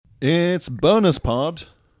It's BonusPod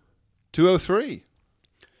 203.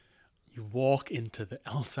 You walk into the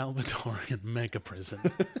El Salvadorian mega prison.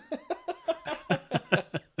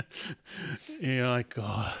 You're like,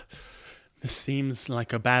 oh, this seems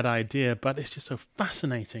like a bad idea, but it's just so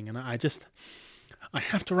fascinating. And I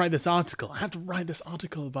have to write this article. I have to write this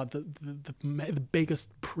article about the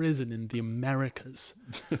biggest prison in the Americas.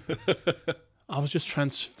 I was just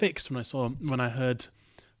transfixed when I heard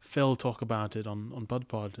Phil talk about it on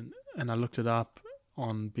BudPod, and I looked it up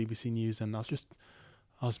on BBC News, and I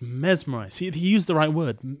was mesmerized. He used the right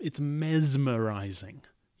word. It's mesmerizing,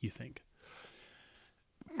 you think.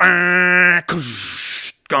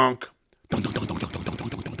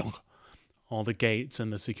 All the gates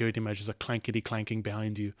and the security measures are clankety-clanking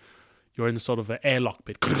behind you. You're in sort of an airlock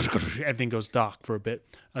bit. Everything goes dark for a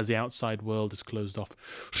bit as the outside world is closed off.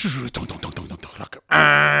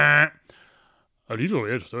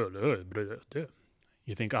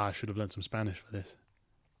 You think, I should have learned some Spanish for this.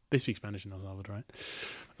 They speak Spanish in El Salvador, right?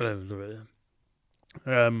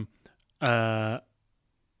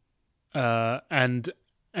 And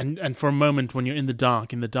for a moment, when you're in the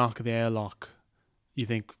dark of the airlock, you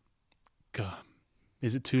think, God,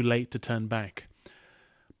 is it too late to turn back?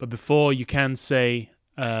 But before you can say,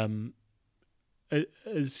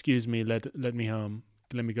 excuse me, let me home,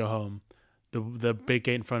 let me go home, the big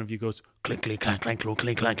gate in front of you goes clink, clink, clank, clank, clunk,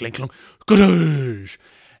 clink, clank, clink, clunk, gadoosh,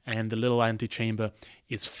 and the little antechamber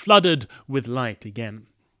is flooded with light again.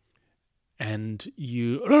 And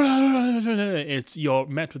you're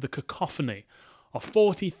met with the cacophony of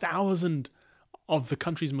 40,000 of the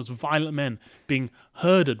country's most violent men being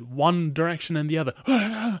herded one direction and the other.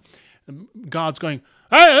 Guards going,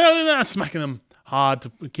 smacking them hard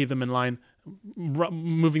to keep them in line,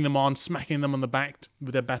 moving them on, smacking them on the back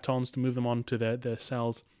with their batons to move them on to their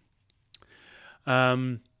cells.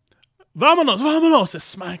 Vámonos, vámonos, they're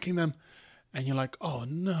smacking them. And you're like, oh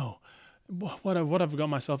no, what have I got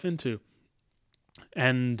myself into?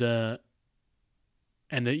 And you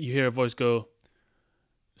hear a voice go,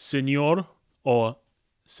 Senor or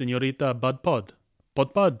Senorita BudPod,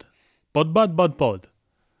 BudPod.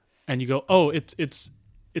 And you go, oh, it's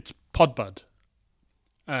Podbud.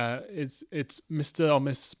 It's Mr. or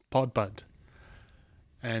Miss Podbud.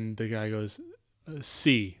 And the guy goes,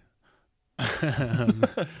 sí.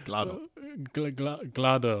 Glado.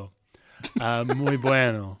 Glado. Muy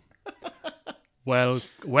bueno.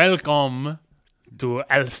 Welcome to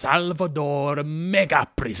El Salvador Mega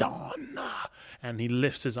Prison. And he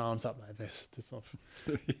lifts his arms up like this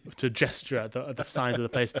to gesture at the size of the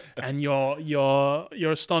place. And you're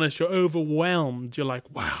astonished. You're overwhelmed. You're like,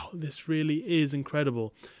 wow, this really is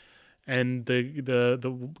incredible. And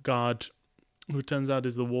the guard, who turns out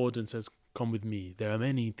is the warden, says, come with me. There are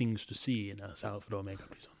many things to see in El Salvador Mega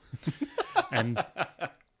Prison.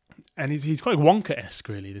 and he's quite Wonka-esque,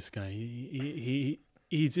 really, this guy.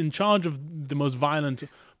 He's in charge of the most violent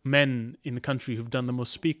men in the country who've done the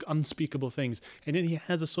most unspeakable things, and then he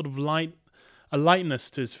has a sort of lightness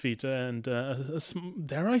to his feet and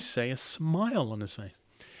dare I say, a smile on his face.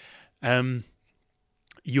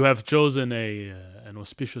 You have chosen an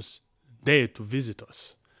auspicious day to visit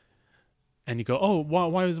us, and you go, oh,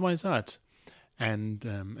 why is that? And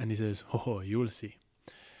he says, oh, you will see.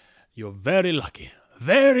 You're very lucky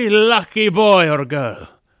boy or girl,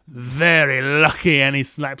 very lucky. And he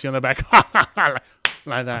slaps you on the back.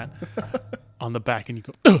 Like that, on the back, and you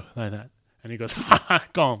go, like that, and he goes,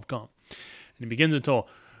 calm, and he begins to talk.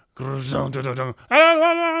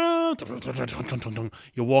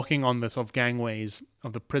 You're walking on the sort of gangways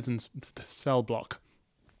of the prison's cell block,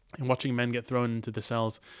 and watching men get thrown into the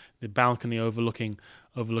cells, the balcony overlooking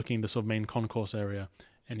the sort of main concourse area.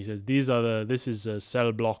 And he says, this is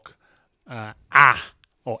cell block A,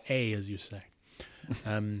 or A as you say.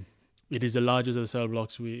 It is the largest of the cell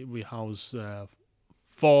blocks. We house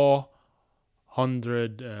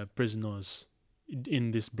 400 prisoners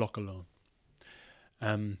in this block alone.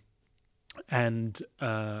 And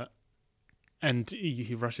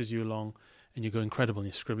he rushes you along, and you go incredible. And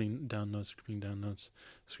you're scribbling down notes,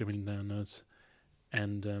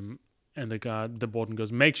 and the warden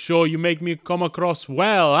goes, "Make sure you make me come across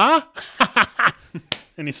well, huh?"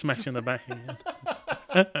 And he smacks you in the back again.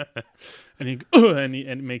 and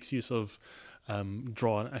it makes you sort of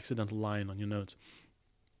draw an accidental line on your notes.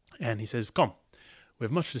 And he says, "Come, we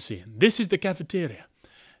have much to see. This is the cafeteria."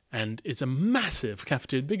 And it's a massive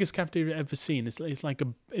cafeteria, the biggest cafeteria I've ever seen. It's like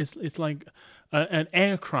an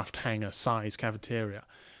aircraft hangar size cafeteria.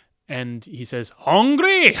 And he says,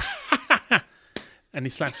 "Hungry?" And he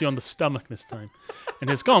slaps you on the stomach this time. And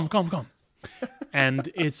he says, "Come." And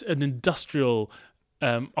it's an industrial.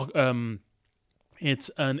 It's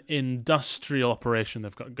an industrial operation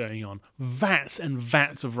they've got going on. Vats and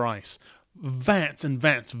vats of rice, vats and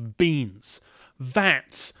vats of beans,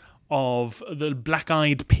 vats of the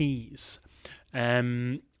black-eyed peas,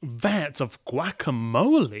 vats of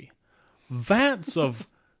guacamole, vats of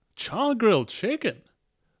char-grilled chicken,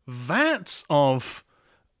 vats of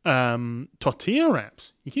tortilla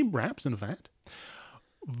wraps. You keep wraps in a vat.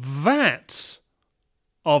 Vats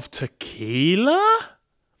of tequila?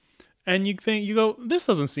 And you go, this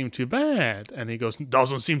doesn't seem too bad. And he goes,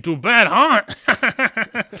 doesn't seem too bad, huh?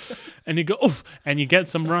 And you go, oof. And you get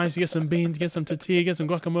some rice, you get some beans, you get some tortilla, you get some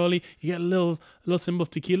guacamole, you get a little symbol of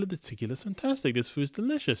tequila. This tequila's fantastic. This food's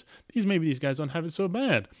delicious. Maybe these guys don't have it so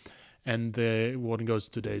bad. And the warden goes,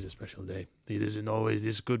 today's a special day. It isn't always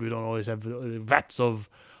this good. We don't always have vats of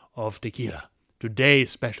tequila. Today is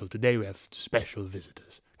special. Today we have special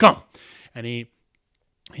visitors. Come. And he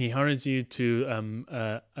hurries you to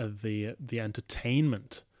the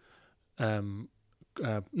entertainment, not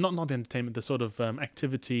the entertainment, the sort of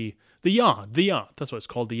activity, the yard. That's what it's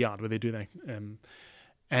called, the yard, where they do that.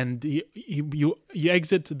 And you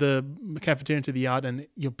exit the cafeteria into the yard, and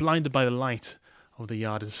you're blinded by the light of the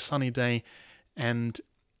yard. It's a sunny day, and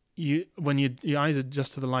when your eyes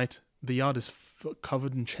adjust to the light, the yard is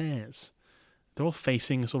covered in chairs. They're all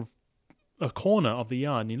facing sort of a corner of the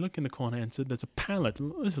yard, and you look in the corner, and there's a pallet.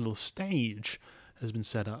 There's a little stage has been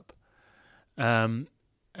set up, and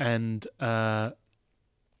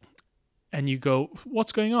you go,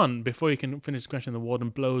 "What's going on?" Before you can finish the question, the warden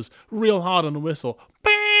blows real hard on the whistle,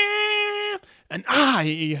 and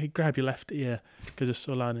you grab your left ear because it's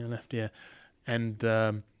so loud in your left ear, and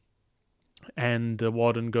the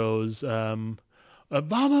warden goes,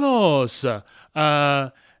 "Vámonos,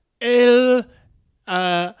 el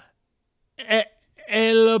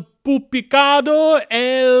pupicado,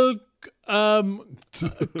 el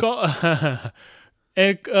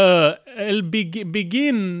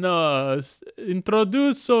begin,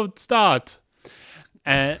 introduce, start,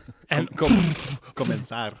 and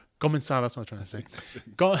Comenzar. Comenzar, that's what I'm trying to say.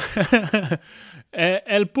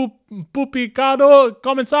 El pupicado,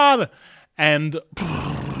 comenzar, and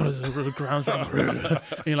the ground's and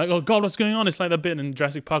you're like, oh God, what's going on? It's like that bit in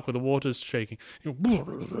Jurassic Park where the water's shaking.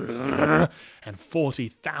 And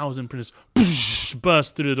 40,000 prisoners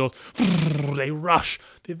burst through the doors. They rush.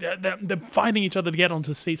 They're fighting each other to get onto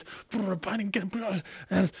the seats. They're biting each other.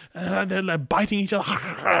 They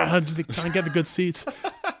try and get the good seats.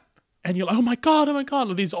 And you're like, oh my God,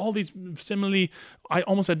 all these similarly,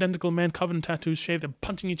 almost identical men covered in tattoos, shaved, they're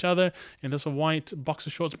punching each other in those white boxer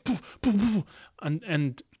shorts,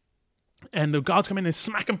 and the guards come in and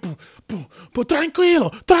smack them,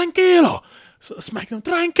 tranquilo, smack them,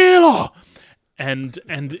 tranquilo, and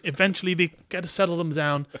eventually they get to settle them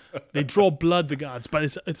down. They draw blood, the guards,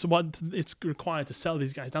 but it's what it's required to settle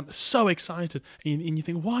these guys down. They're so excited, and you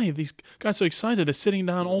think, why are these guys so excited? They're sitting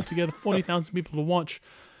down all together, 40,000 people to watch.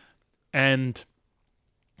 And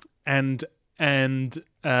then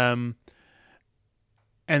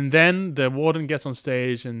the warden gets on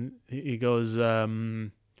stage and he goes,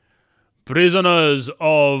 prisoners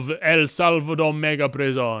of El Salvador Mega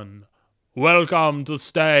Prison, welcome to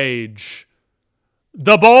stage,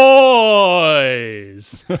 the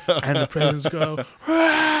boys. And the prisoners go,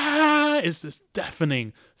 Rah! It's this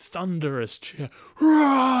deafening, thunderous cheer.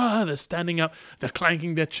 Rah! They're standing up, they're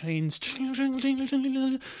clanking their chains,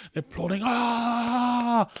 they're applauding.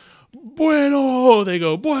 Bueno! They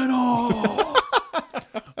go, bueno!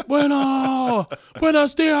 Bueno!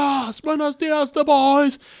 Buenos dias! Buenos dias, the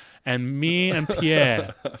boys! And me and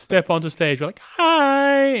Pierre step onto stage. We're like,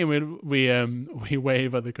 hi! And we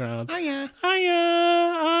wave at the crowd. Hiya!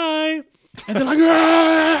 Hiya! Hi! And they're like,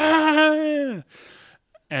 ah!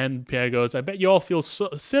 And Pierre goes, I bet you all feel so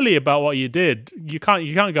silly about what you did. You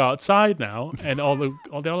can't go outside now. And they're all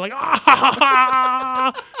like,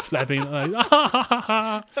 ah! Slapping, like,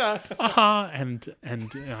 ah! And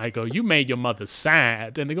I go, you made your mother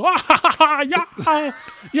sad. And they go, ah! Yeah!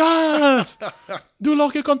 Yes! Do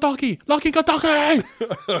Lucky Kentucky! Lucky Kentucky!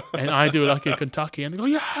 And I do Lucky Kentucky. And they go,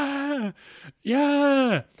 yeah!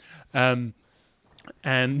 Yeah! And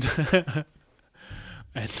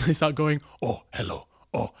they start going, oh, hello.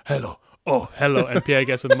 Oh, hello. Oh, hello. And Pierre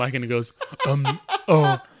gets on the mic and he goes,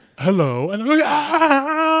 oh, hello. And they're like,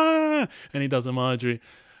 ah! And he does a Marjorie.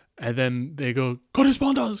 And then they go,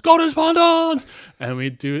 correspondence. And we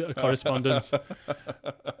do a correspondence.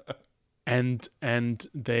 and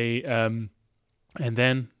they, and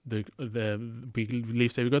then we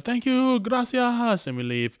leave. Say, we go, thank you, gracias. And we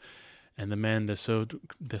leave. And the men, they're so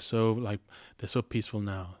peaceful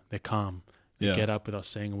now. They're calm. They get up without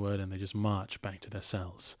saying a word and they just march back to their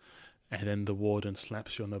cells. And then the warden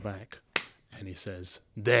slaps you on the back and he says,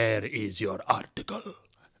 "There is your article."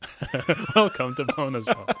 Welcome to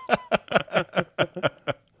BonusPod.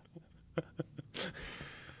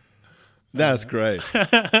 That's great.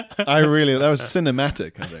 That was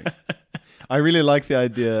cinematic, I think. I really like the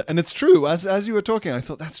idea. And it's true. As you were talking, I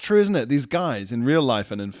thought, that's true, isn't it? These guys in real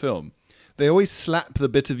life and in film, they always slap the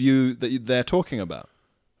bit of you that they're talking about.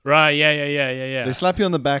 Right, yeah. They slap you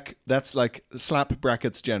on the back. That's like slap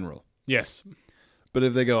brackets general. Yes. But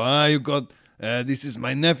if they go, you got, this is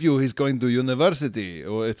my nephew, he's going to university.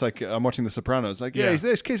 Or it's like, I'm watching The Sopranos. Like,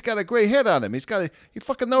 this kid's got a grey head on him. He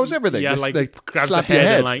fucking knows everything. Yeah, they grabs slap the your head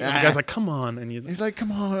head. and like, the guy's like, come on. And he's like,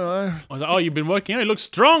 come on. I was like, oh, you've been working out. You look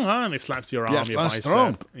strong, huh? And he slaps your arm, your bicep.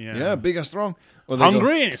 Strong. Yeah, big and strong. Or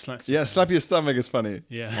hungry? And he slaps you. Yeah, slap your stomach is funny.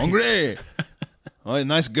 Yeah. Hungry. Oh,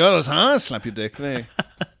 nice girls, huh? Slap your dick. Hey.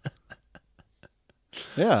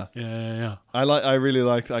 Yeah. Yeah. I really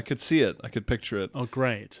liked. I could see it. I could picture it. Oh,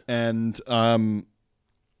 great. And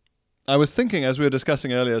I was thinking, as we were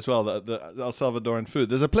discussing earlier as well, that the El Salvadoran food.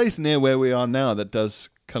 There's a place near where we are now that does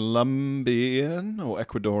Colombian or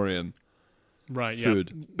Ecuadorian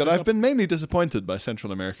food. But I've been mainly disappointed by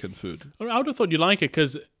Central American food. I would have thought you'd like it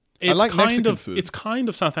because it's like Mexican food. It's kind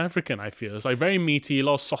of South African. I feel it's like very meaty, a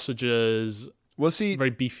lot of sausages. Well, see, very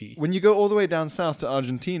beefy. When you go all the way down south to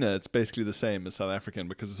Argentina, it's basically the same as South African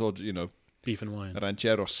because it's all, beef and wine.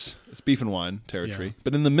 Rancheros. It's beef and wine territory. Yeah.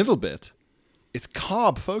 But in the middle bit, it's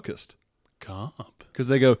carb focused. Carb? Because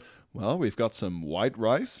they go, well, we've got some white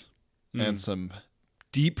rice and some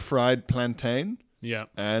deep fried plantain. Yeah.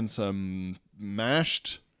 And some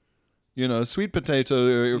mashed, sweet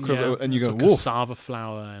potato. Yeah. And you go, cassava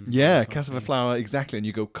flour. And cassava flour, exactly. And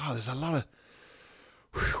you go, God, there's a lot of...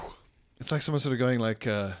 Whew. It's like someone sort of going like,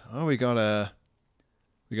 we got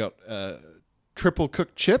triple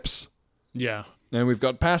cooked chips. Yeah. And we've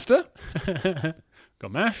got pasta.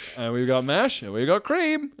 Got mash. And we've got mash. And we got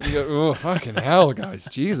cream. And you go, oh, fucking hell, guys.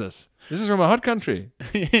 Jesus. This is from a hot country.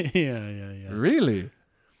 Yeah. Really?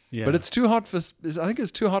 Yeah. But it's too hot for... I think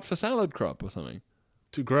it's too hot for salad crop or something.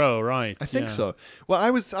 To grow, right. I think so. Well,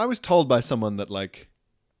 I was told by someone that like...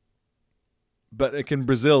 But like in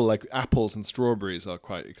Brazil, like apples and strawberries are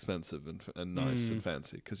quite expensive and nice and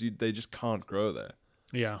fancy because they just can't grow there.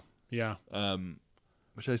 Yeah.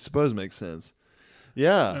 Which I suppose makes sense.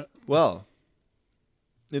 Yeah. Well,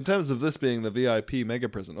 in terms of this being the VIP mega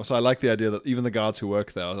prison, also I like the idea that even the guards who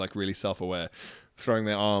work there are like really self-aware, throwing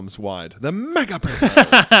their arms wide. The mega prison,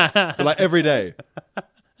 like every day.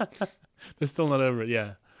 They're still not over it.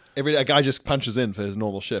 Yeah. A guy just punches in for his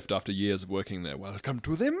normal shift after years of working there. Welcome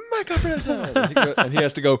to the mega prison, and he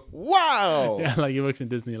has to go, wow. Yeah, like he works in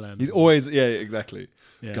Disneyland. He's always, exactly.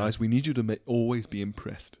 Yeah. Guys, we need you to always be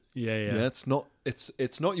impressed. Yeah.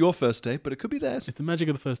 It's not your first day, but it could be theirs. It's the magic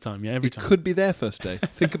of the first time. Yeah, every time. It could be their first day.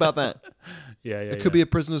 Think about that. Yeah. It could be a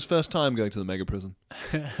prisoner's first time going to the mega prison,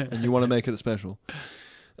 and you want to make it special.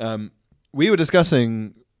 We were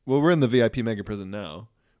discussing. Well, we're in the VIP mega prison now.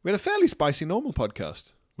 We had a fairly spicy normal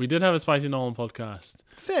podcast. We did have a spicy normal podcast.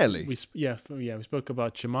 Fairly. We spoke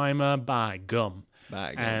about Jemima by gum.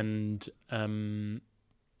 And no,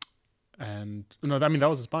 I mean that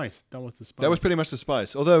was a spice. That was the spice. That was pretty much the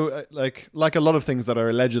spice. Although, like a lot of things that are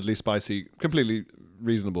allegedly spicy, completely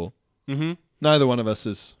reasonable. Mm-hmm. Neither one of us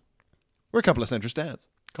is. We're a couple of centrist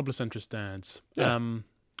dads. Yeah.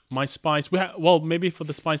 My spice. Maybe for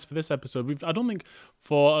the spice for this episode, I don't think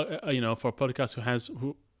for for a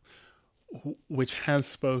podcast which has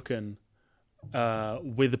spoken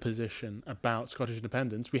with a position about Scottish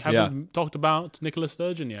independence. We haven't talked about Nicola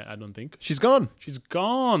Sturgeon yet, I don't think. She's gone.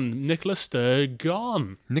 Nicola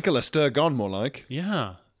Sturgeon. Nicola Sturgeon, more like.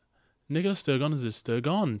 Yeah. Nicola Sturgeon is a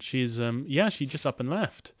Sturgeon. She's, she just up and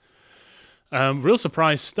left. Real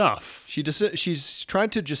surprise stuff. She's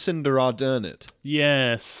tried to Jacinda Ardern it.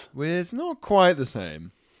 Yes. Well, it's not quite the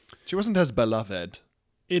same. She wasn't as beloved.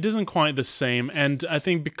 It isn't quite the same, and I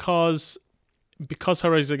think because her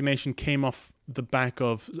resignation came off the back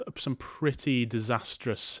of some pretty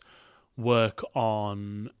disastrous work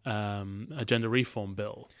on a gender reform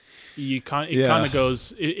bill, kind of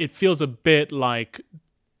goes. It feels a bit like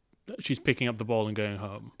she's picking up the ball and going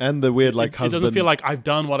home. And the weird husband. It doesn't feel like I've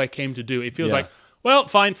done what I came to do. It feels like, well,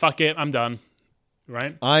 fine, fuck it, I'm done.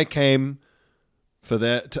 Right? I came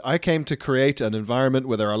to create an environment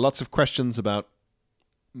where there are lots of questions about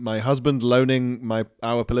my husband loaning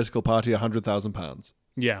our political party £100,000.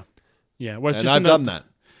 Yeah. Whereas and I've done that.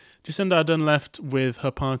 Jacinda Ardern left with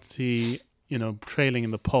her party, trailing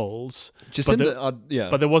in the polls.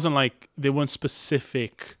 But there weren't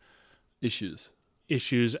specific issues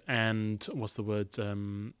and what's the word?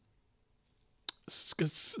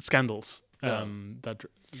 scandals that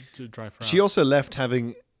to drive her She out. also left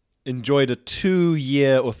having enjoyed a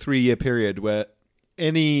 2-year or 3-year period where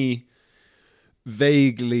any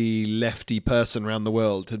vaguely lefty person around the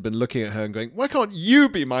world had been looking at her and going, why can't you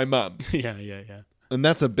be my mum? Yeah. And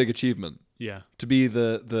that's a big achievement. Yeah. To be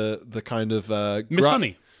the kind of... Miss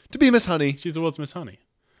Honey. To be Miss Honey. She's the world's Miss Honey.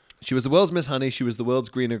 She was the world's Miss Honey. She was the world's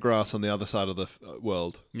greener grass on the other side of the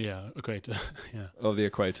world. Yeah, equator. Yeah. Of the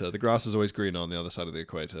equator. The grass is always greener on the other side of the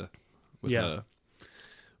equator with her.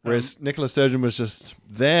 Whereas Nicola Sturgeon was just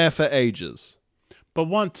there for ages. But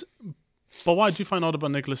what I do find odd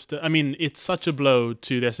about Nicola Sturgeon, I mean, it's such a blow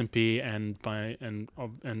to the SNP and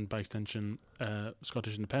by extension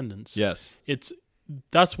Scottish independence. Yes.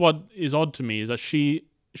 That's what is odd to me, is that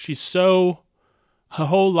she's so... Her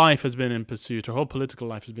whole life has been in pursuit, her whole political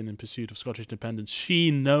life has been in pursuit of Scottish independence. She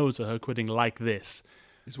knows that her quitting like this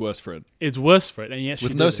is worse for it. It's worse for it, and yet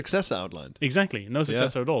with no successor outlined. Exactly, no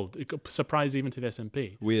successor at all. It could surprise even to the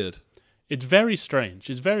SNP. Weird. It's very strange.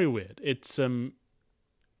 It's very weird. It's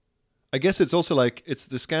I guess it's also like it's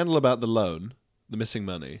the scandal about the loan, the missing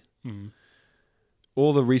money,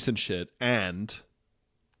 all the recent shit, and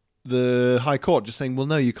the High Court just saying, "Well,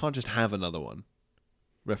 no, you can't just have another one."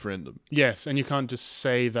 Referendum. Yes, and you can't just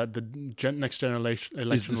say that the next generation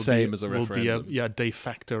election is the same as a referendum. Will be a de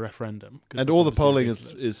facto referendum. And all the polling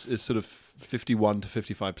is sort of 51 to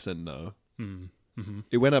 55% no. Mm-hmm.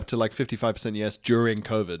 It went up to like 55% yes during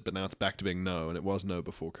COVID, but now it's back to being no, and it was no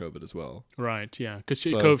before COVID as well. Right, yeah, because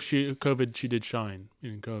COVID she did shine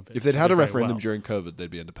in COVID. If they'd had a referendum during COVID,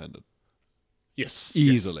 they'd be independent. Yes,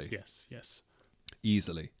 easily. Yes,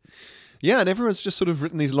 easily. Yeah, and everyone's just sort of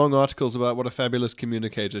written these long articles about what a fabulous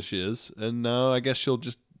communicator she is, and now I guess she'll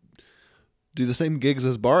just do the same gigs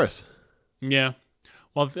as Boris. Yeah,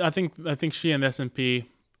 well, I think she and the SNP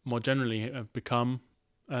more generally have become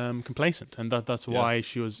complacent, and that's why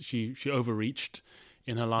she overreached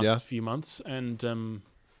in her last few months, and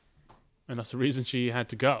that's the reason she had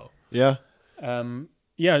to go. Yeah.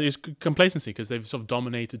 Yeah, it's complacency because they've sort of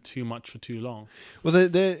dominated too much for too long. Well,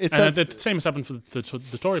 the same has happened for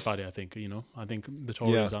the Tory party. I think I think the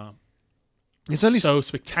Tories are so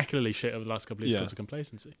spectacularly shit over the last couple of years because of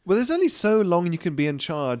complacency. Well, there's only so long you can be in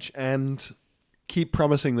charge and keep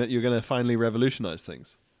promising that you're going to finally revolutionize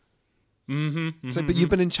things. But you've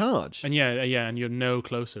been in charge, and and you're no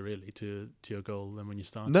closer really to your goal than when you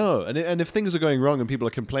started. No, and if things are going wrong and people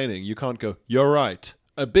are complaining, you can't go, "You're right.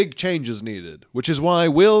 A big change is needed, which is why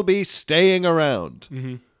we'll be staying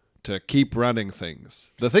around to keep running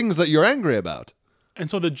things. The things that you're angry about." And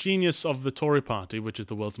so the genius of the Tory party, which is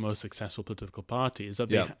the world's most successful political party, is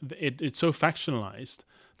that it's so factionalized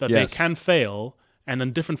that they can fail and a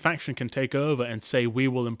different faction can take over and say, we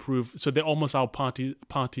will improve. So they're almost our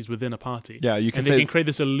parties within a party. Yeah, you can and they can create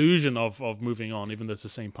this illusion of moving on, even though it's the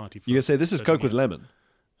same party. You can say, this is Coke with lemon.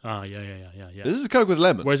 Ah, yeah. This is Coke with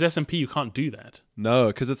lemon. Whereas SNP, you can't do that. No,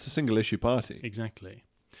 because it's a single issue party. Exactly.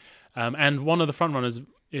 And one of the frontrunners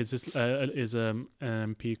is an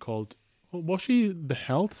MP called, was she the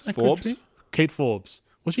health secretary? Forbes? Kate Forbes.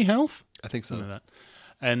 Was she health? I think so. Something like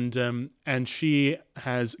that. And she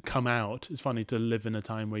has come out. It's funny to live in a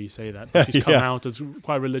time where you say that. But she's come out as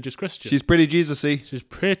quite a religious Christian. She's pretty Jesus-y. She's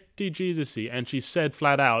pretty Jesus-y. And she said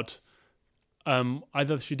flat out,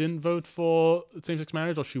 either she didn't vote for same-sex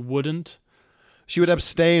marriage or she wouldn't. She would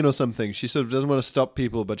abstain or something. She sort of doesn't want to stop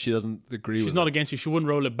people, but she doesn't agree with it. She's not against you. She wouldn't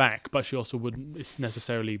roll it back, but she also wouldn't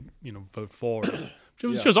necessarily, vote for it. She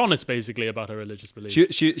was honest, basically, about her religious beliefs.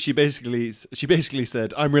 She basically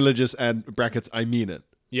said, "I'm religious," and brackets, "I mean it."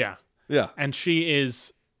 Yeah. Yeah. And she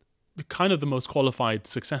is kind of the most qualified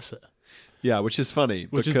successor. Yeah, which is funny.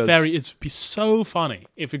 It'd be so funny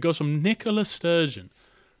if it goes from Nicola Sturgeon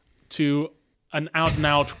to an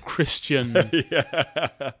out-and-out Christian,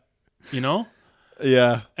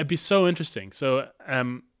 Yeah. It'd be so interesting. So,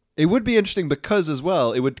 it would be interesting because, as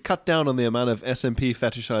well, it would cut down on the amount of SNP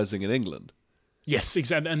fetishizing in England. Yes,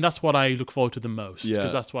 exactly. And that's what I look forward to the most.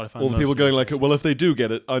 Because that's what I find all the people going like, well, if they do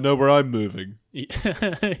get it, I know where I'm moving.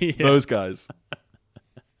 Those guys.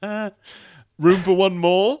 Room for one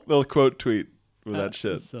more? They'll quote tweet with that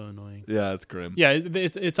shit. It's so annoying. Yeah, it's grim. Yeah,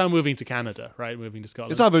 it's I'm moving to Canada, right? Moving to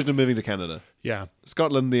Scotland. It's our version of moving to Canada. Yeah.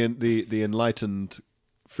 Scotland, the enlightened,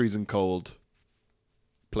 freezing cold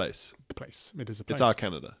place. It is a place. It's our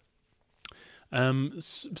Canada.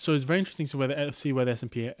 So it's very interesting to see where the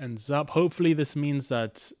SNP ends up. Hopefully, this means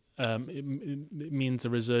that it means a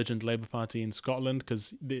resurgent Labour Party in Scotland,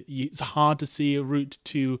 because it's hard to see a route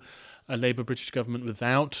to a Labour British government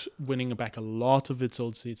without winning back a lot of its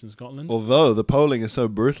old seats in Scotland. Although the polling is so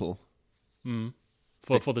brutal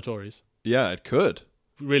for the Tories. Yeah, it could.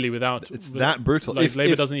 really without... that brutal. Like,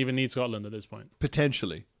 Labour doesn't even need Scotland at this point.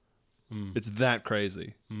 Potentially. It's that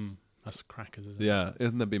crazy. That's crackers, isn't it? Yeah,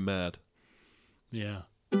 isn't that be mad? Yeah.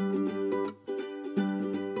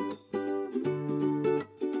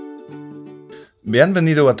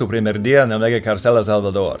 Bienvenido a tu primer día en el Mega Carcel El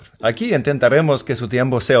Salvador. Aquí intentaremos que su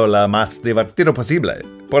tiempo sea lo más divertido posible.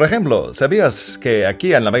 Por ejemplo, ¿sabías que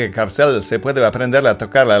aquí en la Mega Carcel se puede aprender a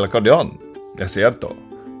tocar el acordeón? Es cierto.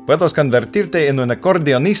 Puedes convertirte en un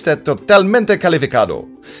acordeonista totalmente calificado.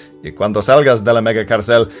 Y cuando salgas de la Mega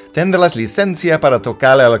Carcel, tendrás licencia para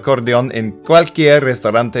tocar el acordeón en cualquier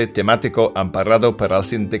restaurante temático amparado por el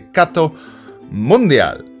Sindicato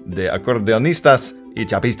Mundial de Acordeonistas y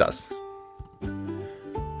Chapistas.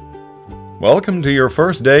 Welcome to your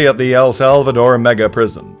first day at the El Salvador Mega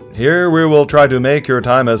Prison. Here we will try to make your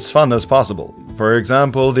time as fun as possible. For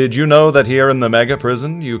example, did you know that here in the Mega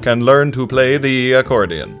Prison you can learn to play the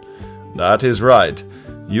accordion? That is right.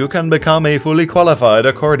 You can become a fully qualified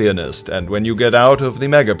accordionist, and when you get out of the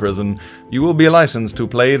Mega Prison, you will be licensed to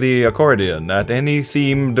play the accordion at any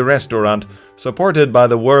themed restaurant supported by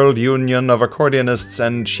the World Union of Accordionists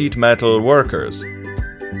and Sheet Metal Workers.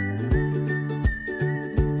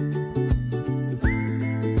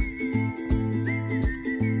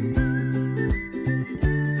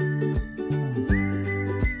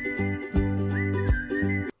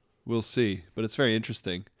 We'll see, but it's very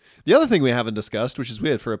interesting. The other thing we haven't discussed, which is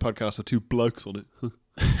weird for a podcast with two blokes on it,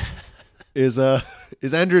 is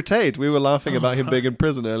Andrew Tate. We were laughing about him being in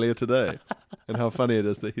prison earlier today, and how funny it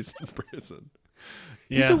is that he's in prison.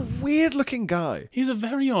 Yeah. He's a weird-looking guy. He's a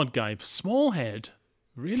very odd guy. Small head.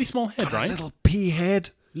 Really small head, right? A little pea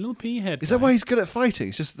head. Little pea head. Is that why he's good at fighting?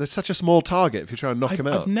 It's just there's such a small target if you try and knock him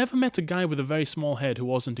out. I've never met a guy with a very small head who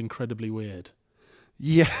wasn't incredibly weird.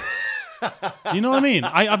 Yeah. You know what I mean?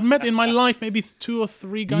 I've met in my life maybe 2 or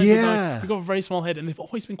 3 guys who got a very small head, and they've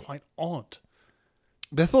always been quite odd.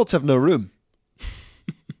 Their thoughts have no room.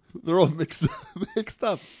 They're all mixed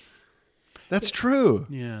up. That's true.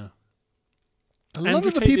 Yeah. A lot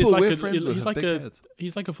of the people we're friends with have big heads.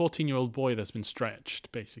 He's like a 14-year-old boy that's been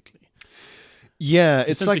stretched, basically. Yeah,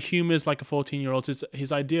 his sense of humor is like a 14-year-old.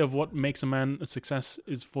 His idea of what makes a man a success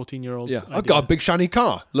is 14-year-old's idea. I've got a big shiny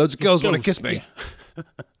car. Loads of girls want to kiss me. Yeah.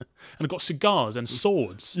 And I've got cigars and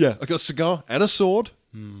swords. Yeah, I've got a cigar and a sword,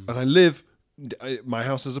 and I live. My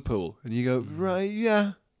house is a pool, and you go right.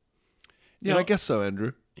 Yeah, I guess so,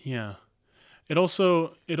 Andrew. Yeah. It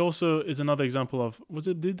also is another example of was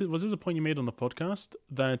this a point you made on the podcast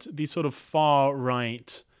that these sort of far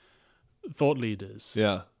right thought leaders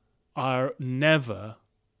are never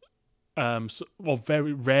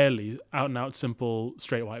very rarely out and out simple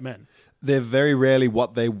straight white men. They're very rarely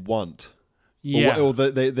what they want. Yeah, or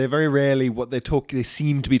they're very rarely what they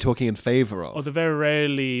seem to be talking in favor of. Or they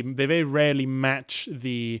very rarely match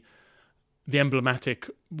the emblematic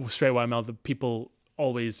straight white male that people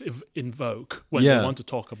always invoke when they want to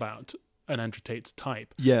talk about an Andrew Tate's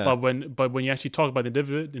type. Yeah, but when you actually talk about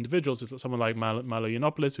the individuals, it's someone like Milo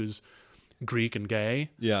Yiannopoulos, who's Greek and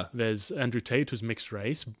gay. Yeah, there's Andrew Tate, who's mixed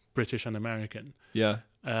race, British and American. Yeah,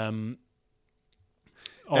 or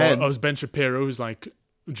there's Ben Shapiro, who's like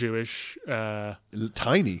Jewish,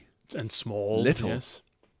 tiny and small, little. Yes,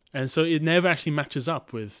 and so it never actually matches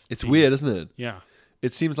up with. It's weird, isn't it? Yeah,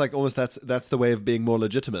 it seems like almost that's the way of being more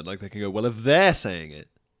legitimate. Like they can go, well, if they're saying it,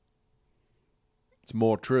 it's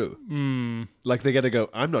more true. Like they get to go,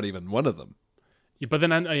 I'm not even one of them. Yeah, but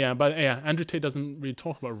then Andrew Tate doesn't really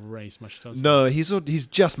talk about race much, does he? No, he's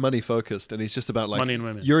just money focused, and he's just about like money and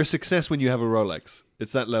women. You're a success when you have a Rolex.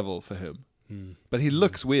 It's that level for him. But he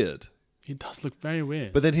looks weird. He does look very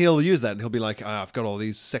weird. But then he'll use that and he'll be like, I've got all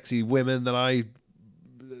these sexy women that I,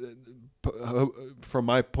 from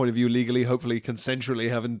my point of view, legally, hopefully consensually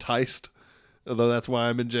have enticed. Although that's why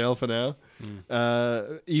I'm in jail for now.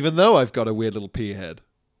 Even though I've got a weird little pea head.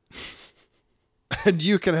 And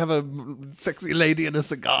you can have a sexy lady and a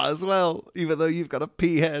cigar as well, even though you've got a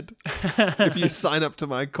pea head. If you sign up to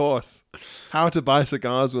my course, How to Buy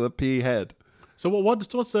Cigars with a Pea Head. So what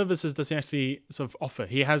services does he actually sort of offer?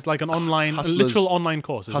 He has like an online, a literal online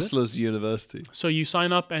course, is Hustlers University. So you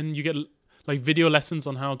sign up and you get like video lessons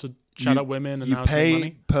on how to chat up women and how to make money?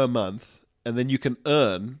 You pay per month, and then you can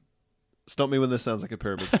earn, stop me when this sounds like a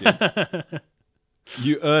pyramid scheme,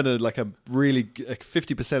 you earn a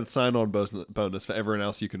 50% sign-on bonus for everyone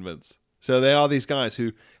else you convince. So they are these guys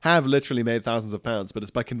who have literally made thousands of pounds, but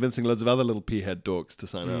it's by convincing loads of other little pea-head dorks to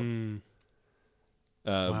sign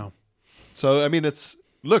up. Wow. So, I mean,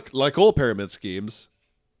 like all pyramid schemes,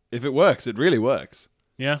 if it works, it really works.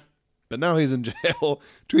 Yeah. But now he's in jail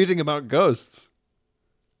tweeting about ghosts.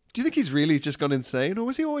 Do you think he's really just gone insane, or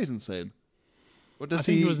was he always insane? What does I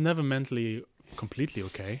think he was never mentally completely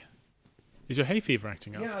okay. Is your hay fever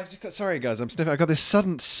acting up? Yeah, I just got, sorry guys, I'm sniffing. I got this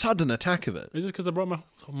sudden attack of it. Is it because I brought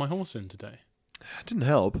my horse in today? It didn't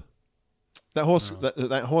help. That horse,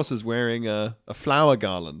 that horse is wearing a flower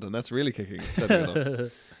garland, and that's really kicking it.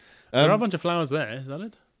 There are a bunch of flowers there. Is that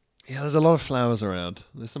it? Yeah, there's a lot of flowers around.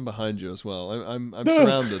 There's some behind you as well. I'm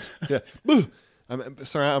surrounded. Yeah, I'm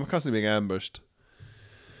sorry. I'm constantly being ambushed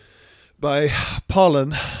by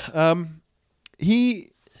pollen.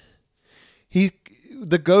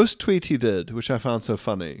 The ghost tweet he did, which I found so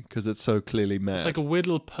funny because it's so clearly mad. It's like a weird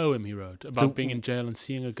little poem he wrote about being in jail and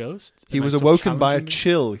seeing a ghost. He was awoken by a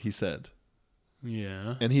chill, he said.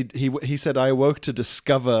 Yeah. And he said, I awoke to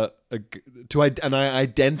discover, and I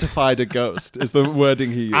identified a ghost, is the wording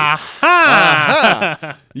he used.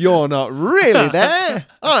 Aha! You're not really there.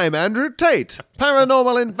 I'm Andrew Tate,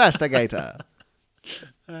 paranormal investigator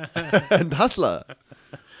and hustler.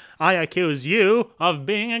 I accuse you of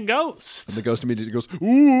being a ghost. And the ghost immediately goes,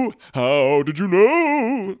 ooh, how did you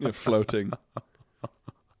know? Floating.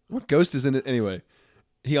 What ghost is in it anyway?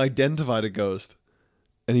 He identified a ghost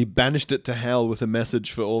and he banished it to hell with a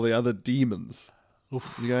message for all the other demons.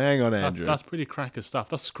 Oof. You go, hang on, Andrew. That's pretty cracker stuff.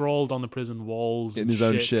 That's scrawled on the prison walls. In his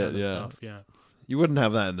own shit, kind of stuff. Yeah. You wouldn't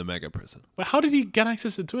have that in the mega prison. But how did he get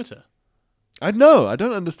access to Twitter? I know. I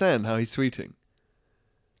don't understand how he's tweeting.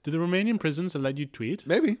 Do the Romanian prisons let you tweet?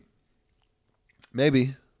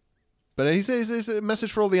 Maybe. But he says it's a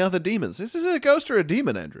message for all the other demons. This is a ghost or a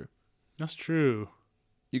demon, Andrew. That's true.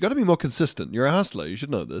 You got to be more consistent. You're a hustler. You should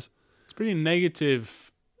know this. It's a pretty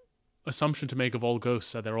negative assumption to make of all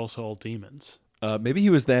ghosts that they're also all demons. Maybe he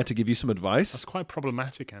was there to give you some advice. That's quite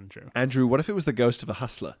problematic, Andrew. Andrew, what if it was the ghost of a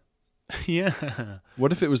hustler? Yeah.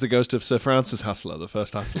 What if it was the ghost of Sir Francis Hustler, the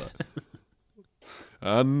first hustler?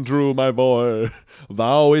 Andrew, my boy,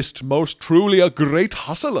 thou ist most truly a great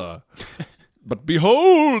hustler. But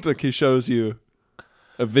behold, like he shows you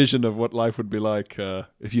a vision of what life would be like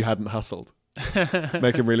if you hadn't hustled.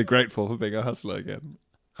 Make him really grateful for being a hustler again.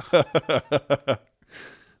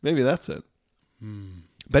 Maybe that's it.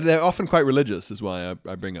 But they're often quite religious, is why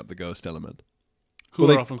I bring up the ghost element. Who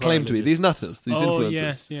they often claim to be these nutters, these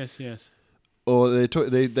influencers. Yes. Or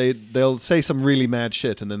they'll say some really mad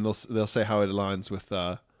shit, and then they'll say how it aligns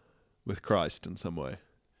with Christ in some way.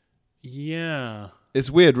 Yeah. It's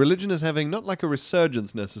weird. Religion is having not like a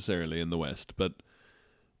resurgence necessarily in the West, but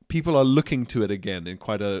people are looking to it again in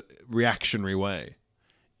quite a reactionary way.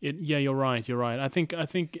 Yeah, you're right. I think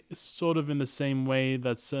sort of in the same way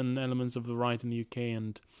that certain elements of the right in the UK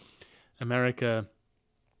and America,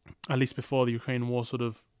 at least before the Ukraine war, sort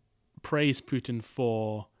of praised Putin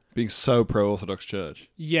for being so pro-Orthodox Church.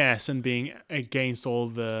 Yes, and being against all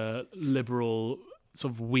the liberal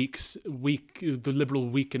sort of the liberal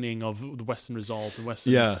weakening of the Western resolve, the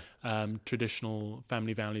Western traditional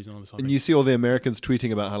family values and all this sort of thing. And you see all the Americans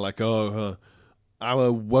tweeting about how like, our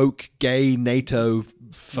woke gay NATO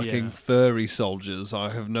fucking furry soldiers,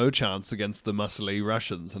 I have no chance against the muscly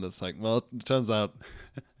Russians. And it's like, well, it turns out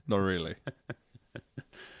not really.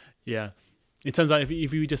 Yeah. It turns out if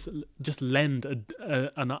you just lend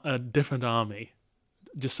a different army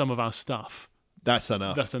just some of our stuff, that's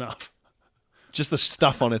enough. Just the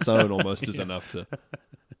stuff on its own almost is enough to...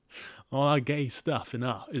 All our gay stuff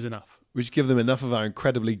is enough. We just give them enough of our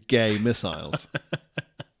incredibly gay missiles.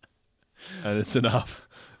 And it's enough.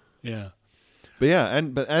 Yeah.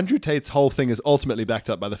 But Andrew Tate's whole thing is ultimately backed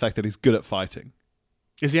up by the fact that he's good at fighting.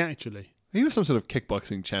 Is he actually? He was some sort of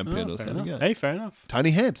kickboxing champion or something. Yeah. Hey, fair enough.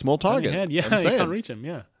 Tiny head, small target. Tiny head, yeah. You can't reach him,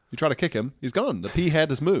 yeah. You try to kick him, he's gone. The pea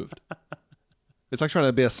head has moved. It's like trying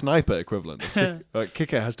to be a sniper equivalent.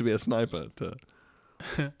 Kicker has to be a sniper.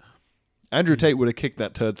 Andrew Tate would have kicked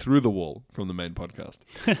that turd through the wall from the main podcast.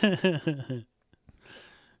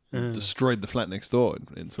 Destroyed the flat next door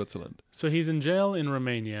in Switzerland. So he's in jail in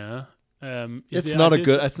Romania. It's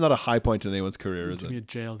not a high point in anyone's career, is it? To be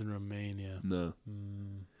jailed in Romania. No.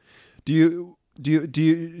 Do you?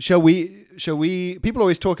 Shall we? People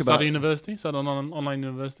always talk about Start university. Start on online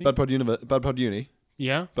university. Budpod Uni.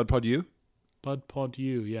 Yeah. Budpod U. Budpod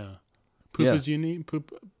U. Yeah. Poopers Uni.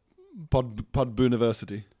 Pod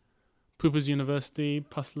University. Poopers University.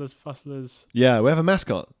 Pusslers. Yeah, we have a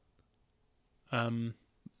mascot. The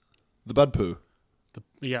Bud Poo.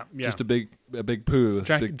 Yeah. Just a big poo.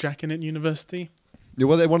 Jacking it University. Yeah,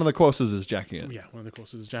 well, one of the courses is jacking it. Yeah, one of the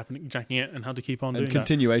courses is jacking it and how to keep on doing and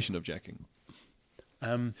continuation of jacking.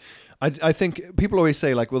 I think people always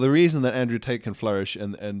say, like, well, the reason that Andrew Tate can flourish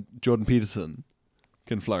and Jordan Peterson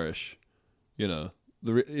can flourish,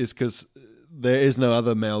 is because there is no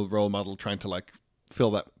other male role model trying to, like,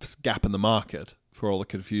 fill that gap in the market for all the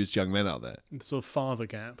confused young men out there. The sort of father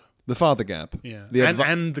gap. The father gap. Yeah. The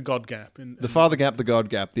and the God gap. The father gap, the God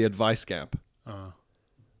gap, the advice gap.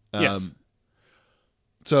 Yes.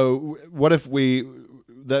 So what if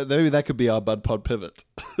maybe that could be our BudPod pivot.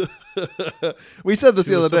 We said this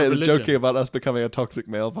the other day, joking about us becoming a toxic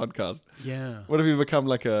male podcast. Yeah. What if we become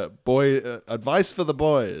like a boy advice for the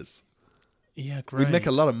boys? Yeah, great. We'd make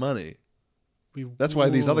a lot of money. That's why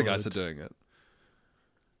these other guys are doing it.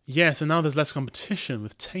 Yes, and now there's less competition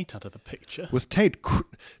with Tate out of the picture. With Tate,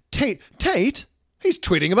 he's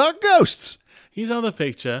tweeting about ghosts. He's out of the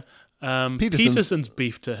picture. Peterson's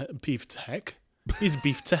beef to heck. He's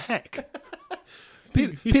beef to heck.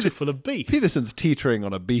 He's too full of beef. Peterson's teetering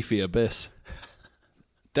on a beefy abyss.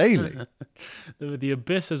 Daily. The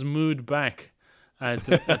abyss has moved back at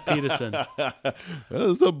Peterson.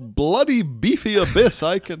 There's a bloody beefy abyss,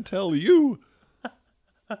 I can tell you.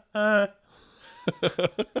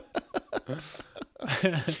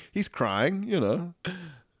 He's crying, you know.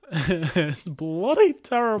 It's bloody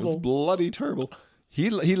terrible. It's bloody terrible. He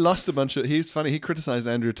lost a bunch of... He's funny. He criticized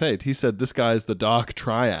Andrew Tate. He said this guy is the Dark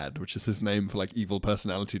Triad, which is his name for like evil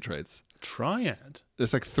personality traits. Triad?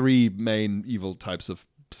 There's like 3 main evil types of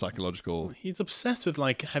psychological... He's obsessed with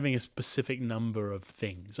like having a specific number of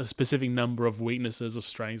things, a specific number of weaknesses or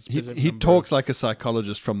strengths. He talks like a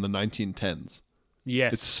psychologist from the 1910s.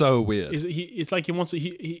 Yes. It's so weird. It's like he wants to...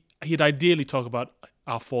 He'd ideally talk about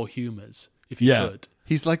our 4 humors, if he could.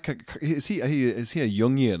 He's like, is he a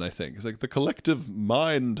Jungian, I think? It's like the collective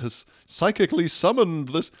mind has psychically summoned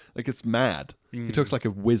this. Like, it's mad. He talks like a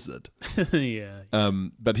wizard. Yeah.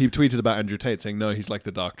 But he tweeted about Andrew Tate saying, no, he's like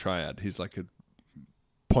the Dark Triad. He's like a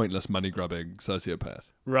pointless money-grubbing sociopath.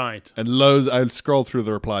 Right. And I scrolled through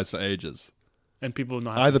the replies for ages. And people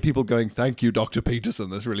not either people going, thank you, Dr. Peterson.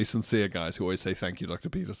 There's really sincere guys who always say, thank you, Dr.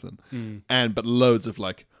 Peterson. But loads of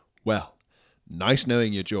like, well, nice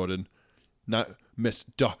knowing you, Jordan. Now, Miss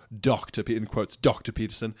Dr. In quotes, Dr.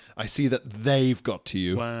 Peterson, I see that they've got to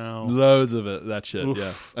you. Wow. Loads of it, that shit, Oof.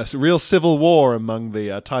 yeah. A real civil war among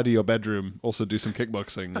the tidy your bedroom, also do some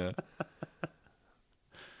kickboxing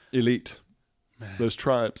elite. Man. Those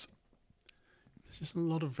tribes. There's just a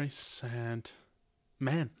lot of very sad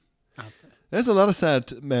men out there. There's a lot of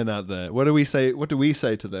sad men out there. What do we say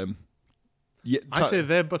to them? I say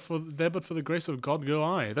there, but for the grace of God go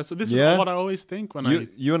I. This is what I always think when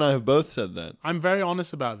you and I have both said that. I'm very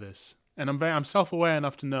honest about this, and I'm self-aware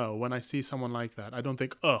enough to know when I see someone like that. I don't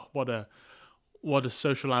think, oh, what a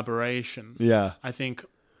social aberration. Yeah, I think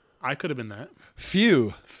I could have been that.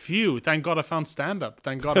 Few. Thank God I found stand-up.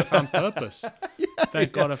 Thank God I found purpose.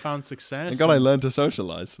 Thank God I found success. Thank God I learned to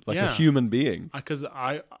socialize like a human being. Because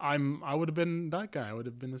I would have been that guy. I would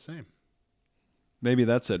have been the same. Maybe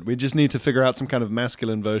that's it. We just need to figure out some kind of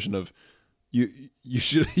masculine version of you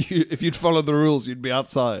should if you'd follow the rules, you'd be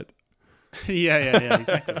outside. Yeah,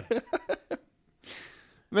 exactly.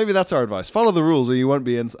 Maybe that's our advice. Follow the rules or you won't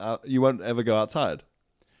ever go outside.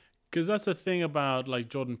 Because that's the thing about like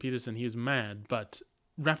Jordan Peterson, he was mad, but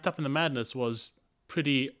wrapped up in the madness was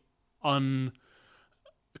pretty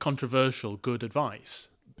uncontroversial good advice.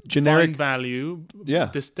 Generic find value,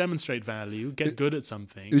 just demonstrate value, get good at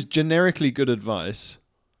something. It was generically good advice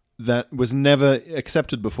that was never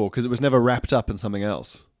accepted before because it was never wrapped up in something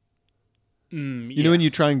else. You know when you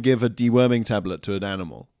try and give a deworming tablet to an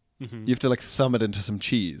animal, you have to like thumb it into some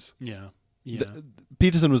cheese. Yeah.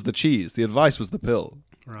 Peterson was the cheese. The advice was the pill.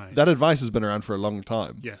 Right. That advice has been around for a long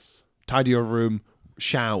time. Yes. Tidy your room,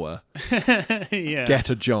 shower, get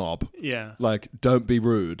a job. Yeah. Like, don't be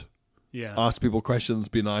rude. Yeah. Ask people questions,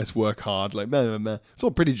 be nice, work hard. Like, meh. It's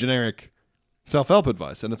all pretty generic self-help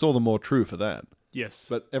advice, and it's all the more true for that. Yes.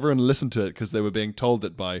 But everyone listened to it because they were being told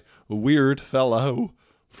it by a weird fellow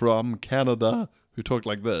from Canada who talked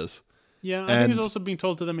like this. Yeah, I think it's also being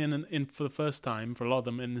told to them in for the first time, for a lot of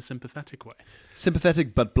them, in a sympathetic way.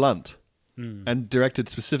 Sympathetic but blunt. And directed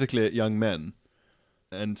specifically at young men.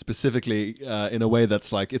 And specifically in a way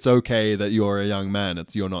that's like, it's okay that you're a young man.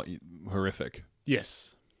 You're not horrific.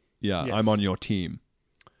 Yes. Yeah, yes. I'm on your team.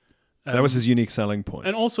 That was his unique selling point.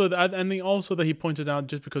 And also that he pointed out,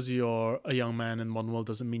 just because you're a young man in modern world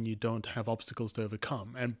doesn't mean you don't have obstacles to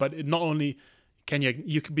overcome. But it not only can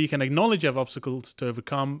you can acknowledge you have obstacles to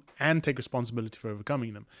overcome and take responsibility for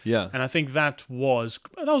overcoming them. Yeah. And I think that was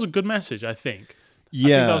a good message, I think. Yeah. I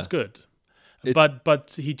think that was good.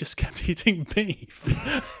 But he just kept eating beef.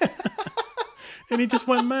 And he just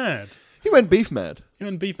went mad. He went beef mad.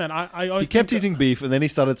 I always kept eating beef, and then he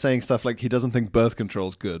started saying stuff like he doesn't think birth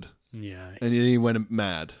control's good. Yeah. And he went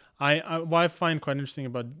mad. What I find quite interesting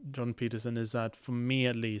about Jordan Peterson is that, for me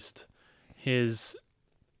at least, his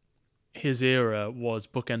era was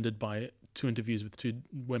bookended by 2 interviews with 2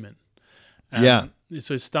 women.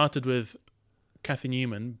 So it started with Kathy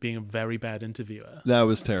Newman being a very bad interviewer. That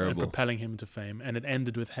was And terrible. propelling him to fame. And it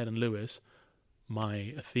ended with Helen Lewis,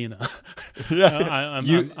 my Athena.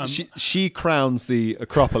 She crowns the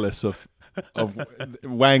Acropolis of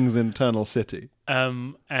Wang's internal city.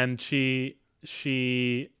 And she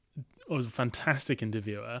was a fantastic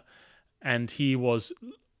interviewer, and he was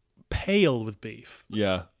pale with beef.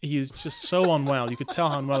 Yeah. He was just so unwell. You could tell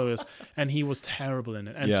how unwell he was, and he was terrible in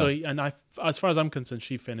it. And so, as far as I'm concerned,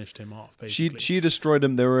 she finished him off. Basically, She destroyed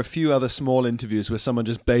him. There were a few other small interviews where someone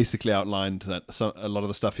just basically outlined that a lot of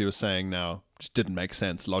the stuff he was saying now just didn't make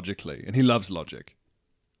sense logically, and he loves logic.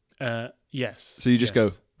 Yes. So you just go,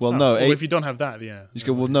 well, no. no. A, if you don't have that, yeah. you just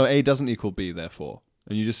go, well, no. A doesn't equal B, therefore,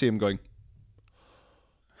 and you just see him going,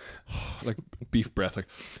 like beef breath, like.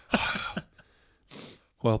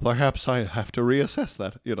 Well, perhaps I have to reassess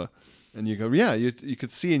that, And you go, yeah, you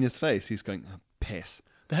could see in his face, he's going, oh, piss.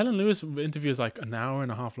 The Helen Lewis interview is like an hour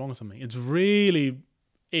and a half long or something.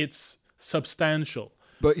 It's substantial.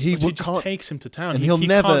 But she just takes him to town. And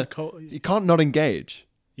he can't not engage.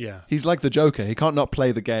 Yeah. He's like the Joker. He can't not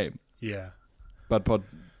play the game. Yeah. BudPod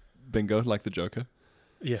bingo, like the Joker.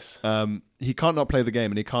 Yes. He can't not play the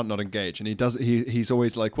game, and he can't not engage, and he's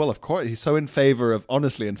always like, well, of course, he's so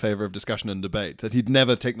honestly in favor of discussion and debate that he'd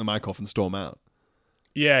never take the mic off and storm out.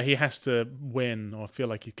 Yeah, he has to win or feel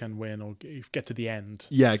like he can win or get to the end.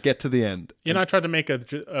 Yeah, get to the end. I tried to make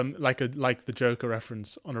like the Joker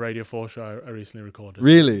reference on a Radio 4 show I recently recorded.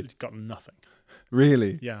 Really? It got nothing.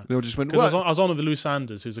 Really? Yeah. They all just went, because I was on with Lou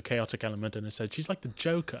Sanders, who's a chaotic element, and it said, she's like the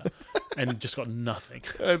Joker. And it just got nothing.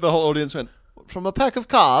 The whole audience went, from a pack of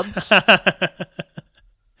cards?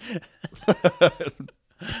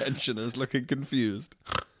 Pensioners looking confused.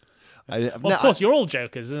 Of course, you're all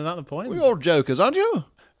jokers. Isn't that the point? We're all jokers, aren't you?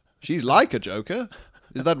 She's like a joker.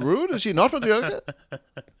 Is that rude? Is she not a joker?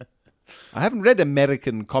 I haven't read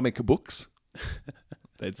American comic books,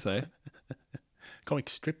 they'd say. Comic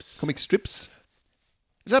strips. Comic strips?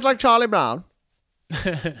 Is that like Charlie Brown?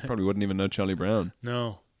 Probably wouldn't even know Charlie Brown.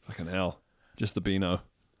 No. Fucking hell. Just the Beano.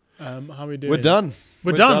 How are we doing? We're done.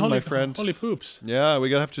 We're done, my friend. Holy poops. Yeah, we're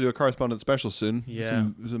going to have to do a correspondent special soon. Yeah.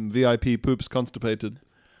 Some VIP poops constipated.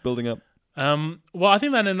 Building up. Well, I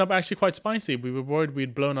think that ended up actually quite spicy. We were worried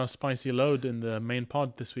we'd blown our spicy load in the main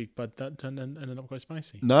pod this week, but that ended up quite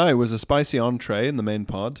spicy. No, it was a spicy entree in the main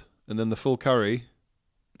pod, and then the full curry,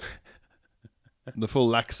 the full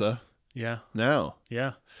laksa. Yeah. Now.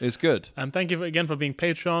 Yeah. It's good. Thank you again for being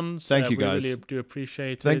patrons. Thank you, guys. We really do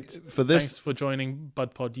appreciate it. Thanks for joining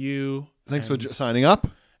BudPod U. Thanks for signing up.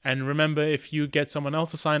 And remember, if you get someone else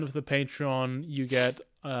to sign up for the Patreon, you get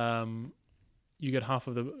half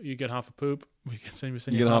a poop. You get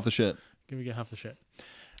half the shit. We get half the shit.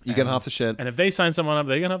 You get half the shit. And if they sign someone up,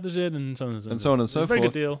 they get half the shit, and so on and so on. And so on and so forth. It's a very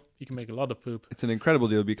good deal. You can make a lot of poop. It's an incredible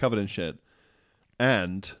deal. Be covered in shit.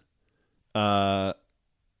 And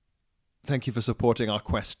thank you for supporting our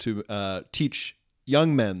quest to teach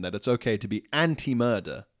young men that it's okay to be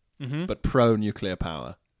anti-murder, but pro-nuclear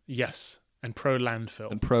power. Yes, and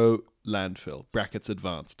pro-landfill. And pro-landfill, brackets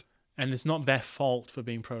advanced. And it's not their fault for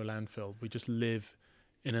being pro-landfill. We just live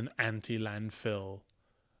in an anti-landfill.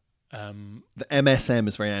 The MSM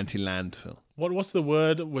is very anti-landfill. What's the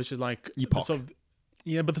word which is like... Epoch.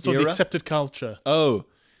 But the sort of accepted culture. Oh,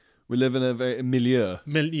 we live in a very milieu.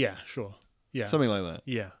 Yeah, sure. Yeah. Something like that.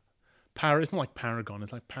 Yeah. It's not like Paragon.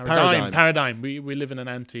 It's like Paradigm. We live in an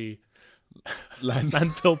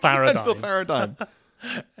landfill paradigm. Landfill paradigm.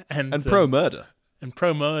 and pro-murder. And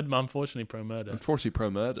pro-murder, unfortunately pro-murder. Unfortunately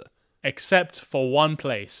pro-murder. Except for one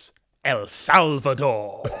place, El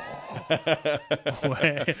Salvador.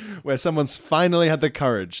 where someone's finally had the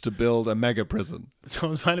courage to build a mega prison.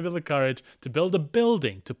 Someone's finally built the courage to build a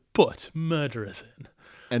building to put murderers in.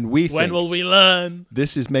 And when will we learn?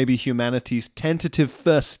 This is maybe humanity's tentative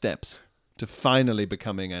first steps to finally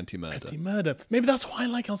becoming anti-murder. Anti-murder. Maybe that's why I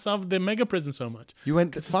like El Salvador, the mega prison, so much. You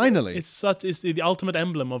went finally. It's the ultimate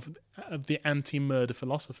emblem of the anti-murder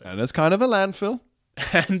philosophy. And it's kind of a landfill.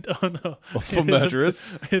 And for murderers.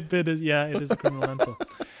 It is a criminal landfill.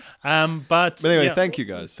 But anyway, thank you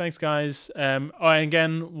guys. Thanks, guys.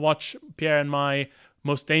 Again, watch Pierre and my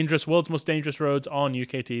World's Most Dangerous Roads on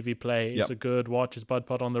UK TV Play. It's a good watch. It's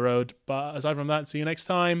BudPod on the road. But aside from that, see you next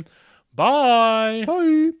time. Bye.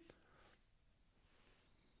 Bye.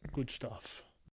 Good stuff.